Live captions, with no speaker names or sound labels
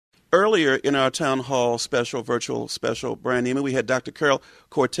Earlier in our Town Hall special, virtual special, Brian Neiman, we had Dr. Carol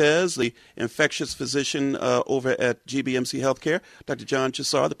Cortez, the infectious physician over at GBMC Healthcare, Dr. John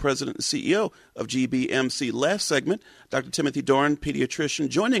Chisar, the president and CEO of GBMC. Last segment, Dr. Timothy Dorn, pediatrician.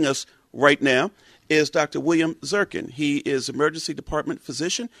 Joining us right now is Dr. William Zirkin. He is emergency department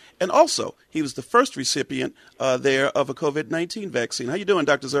physician, and also he was the first recipient there of a COVID-19 vaccine. How you doing,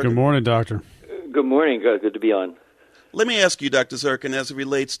 Dr. Zirkin? Good morning, doctor. Good morning. Good to be on. Let me ask you, Dr. Zirkin, as it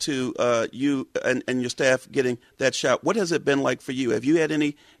relates to you and your staff getting that shot, what has it been like for you? Have you had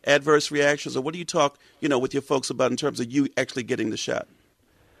any adverse reactions, or what do you talk, with your folks about in terms of you actually getting the shot?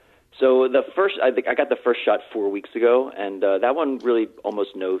 So I got the first shot 4 weeks ago, and that one really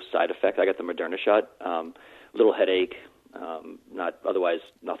almost no side effect. I got the Moderna shot, little headache, not otherwise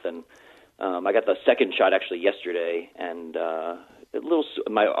nothing. I got the second shot actually yesterday, and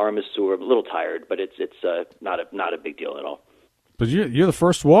my arm is sore, I'm a little tired, but it's not a big deal at all. But you're the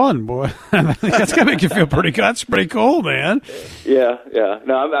first one, boy. That's gonna make you feel pretty good. That's pretty cool, man. Yeah.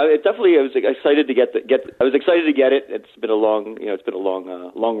 No, I was excited to get it. It's been a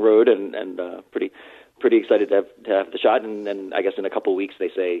long road, and pretty excited to have the shot. And then I guess in a couple of weeks they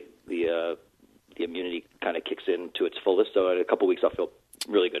say the immunity kind of kicks in to its fullest. So in a couple of weeks I'll feel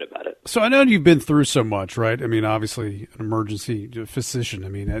really good about it. So I know you've been through so much, right? I mean, obviously, an emergency physician. I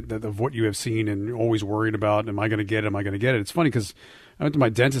mean, of what you have seen and always worried about, am I going to get it? Am I going to get it? It's funny because I went to my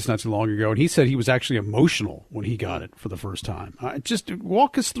dentist not too long ago, and he said he was actually emotional when he got it for the first time. Just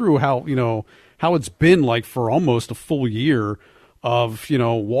walk us through how it's been like for almost a full year of,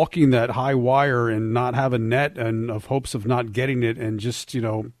 walking that high wire and not have a net and of hopes of not getting it and just,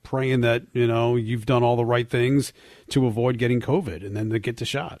 praying that, you've done all the right things to avoid getting COVID and then to get the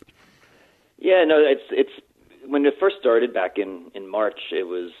shot. Yeah, no, it's when it first started back in March, it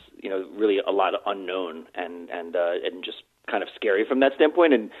was, really a lot of unknown and just kind of scary from that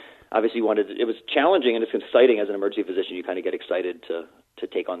standpoint. And obviously it was challenging and it's exciting as an emergency physician. You kind of get excited to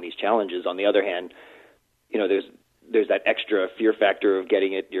take on these challenges. On the other hand, there's that extra fear factor of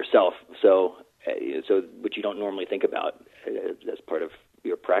getting it yourself, so which you don't normally think about as part of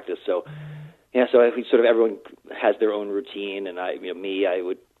your practice. So everyone has their own routine, and I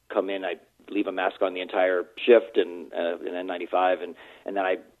would come in, I leave a mask on the entire shift and an N95, and then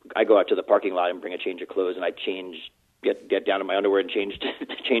I go out to the parking lot and bring a change of clothes, and I get down to my underwear and change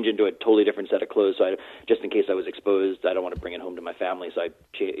into a totally different set of clothes. So just in case I was exposed, I don't want to bring it home to my family. So as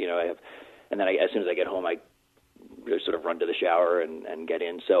soon as I get home, I sort of run to the shower and get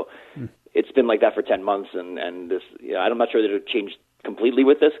in. So it's been like that for 10 months, and this, I'm not sure that it changed completely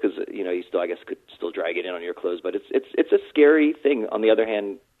with this because you still, I guess, could still drag it in on your clothes, but it's a scary thing. On the other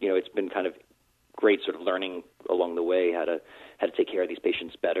hand, it's been kind of great sort of learning along the way how to take care of these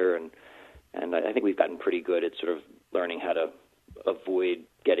patients better, and I think we've gotten pretty good at sort of learning how to avoid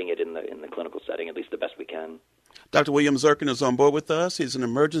getting it in the clinical setting, at least the best we can. Dr. William Zirkin is on board with us. He's an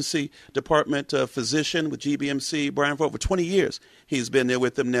emergency department physician with GBMC, Brian, for over 20 years. He's been there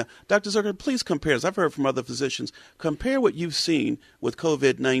with them now. Dr. Zirkin, please compare, as I've heard from other physicians, compare what you've seen with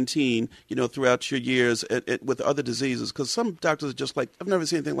COVID-19, throughout your years with other diseases, because some doctors are just like, I've never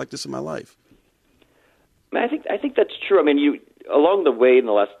seen anything like this in my life. I think that's true. I mean, along the way in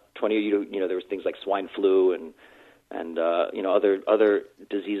the last 20 years, there was things like swine flu and other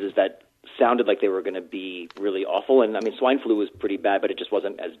diseases that sounded like they were going to be really awful. And I mean, swine flu was pretty bad, but it just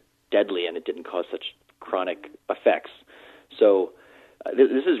wasn't as deadly and it didn't cause such chronic effects. So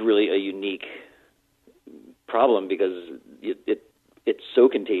this is really a unique problem because it's so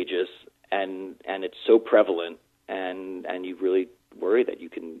contagious and it's so prevalent, and you really worry that you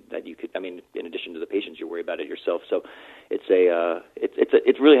could. I mean, in addition to the patients, you worry about it yourself. So it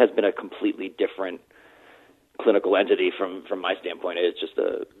really has been a completely different clinical entity from my standpoint. It's just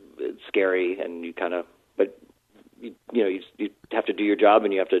it's scary, and you kind of, but you have to do your job,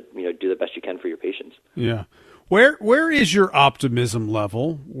 and you have to do the best you can for your patients. Yeah. Where is your optimism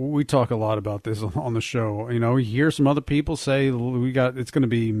level? We talk a lot about this on the show. You hear some other people say it's going to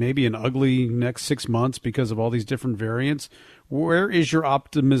be maybe an ugly next 6 months because of all these different variants. Where is your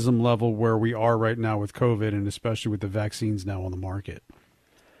optimism level where we are right now with COVID, and especially with the vaccines now on the market?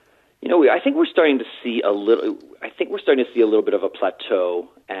 I think we're starting to see a little. I think we're starting to see a little bit of a plateau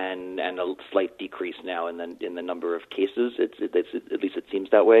and a slight decrease now in the number of cases. It's at least it seems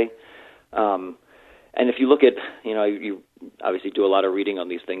that way. And if you look at, you obviously do a lot of reading on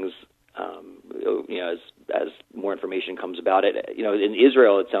these things. As more information comes about it, in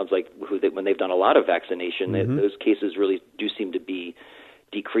Israel, it sounds like when they've done a lot of vaccination, those cases really do seem to be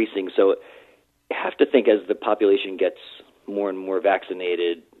decreasing. So you have to think as the population gets more and more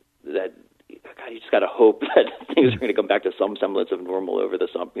vaccinated, that God, you just got to hope that things are going to come back to some semblance of normal over the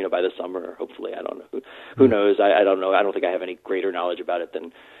by the summer. Hopefully, I don't know. Who knows? I don't know. I don't think I have any greater knowledge about it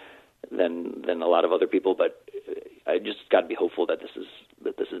than a lot of other people. But I just got to be hopeful that this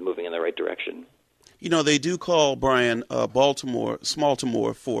is moving in the right direction. You know, they do call, Brian, Baltimore,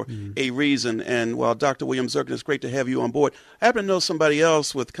 Smaltimore for a reason. And while Dr. William Zirkin, it's great to have you on board. I happen to know somebody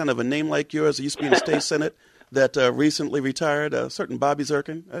else with kind of a name like yours that used to be in the state Senate that recently retired, a certain Bobby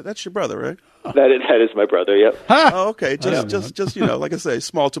Zirkin. That's your brother, right? That is my brother, yep. Oh, okay. Just you know, like I say,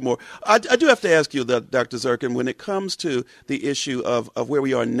 Smaltimore. I do have to ask you, Dr. Zirkin, when it comes to the issue of where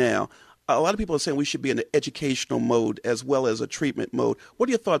we are now, a lot of people are saying we should be in an educational mode as well as a treatment mode. What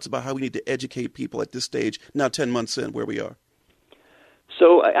are your thoughts about how we need to educate people at this stage, now 10 months in, where we are?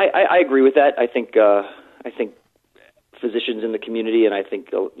 So I agree with that. I think physicians in the community, and I think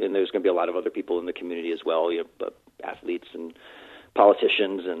and there's going to be a lot of other people in the community as well, you know, athletes and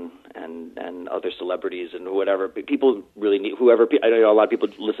politicians and other celebrities and whatever. But people really need whoever. I know a lot of people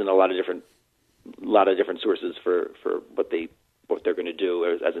listen to a lot of different sources for what they're going to do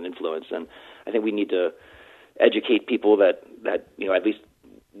as an influence, and I think we need to educate people that you know, at least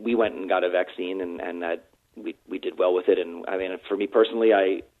we went and got a vaccine and that we did well with it. And I mean, for me personally,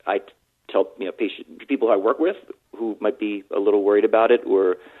 I tell, you know, people I work with who might be a little worried about it,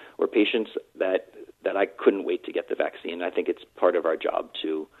 or patients that I couldn't wait to get the vaccine. I think it's part of our job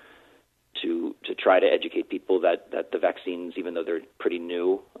to try to educate people that the vaccines, even though they're pretty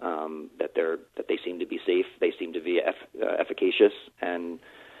new, that they seem to be safe, they seem to be efficacious, and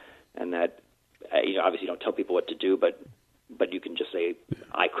that you know, obviously, don't tell people what to do, but you can just say,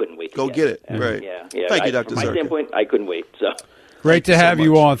 I couldn't wait to go get it. And, right. Yeah. Thank you, Dr. From my standpoint, I couldn't wait. So great to have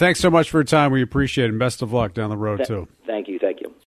you on. Thanks so much for your time. We appreciate it, and best of luck down the road too.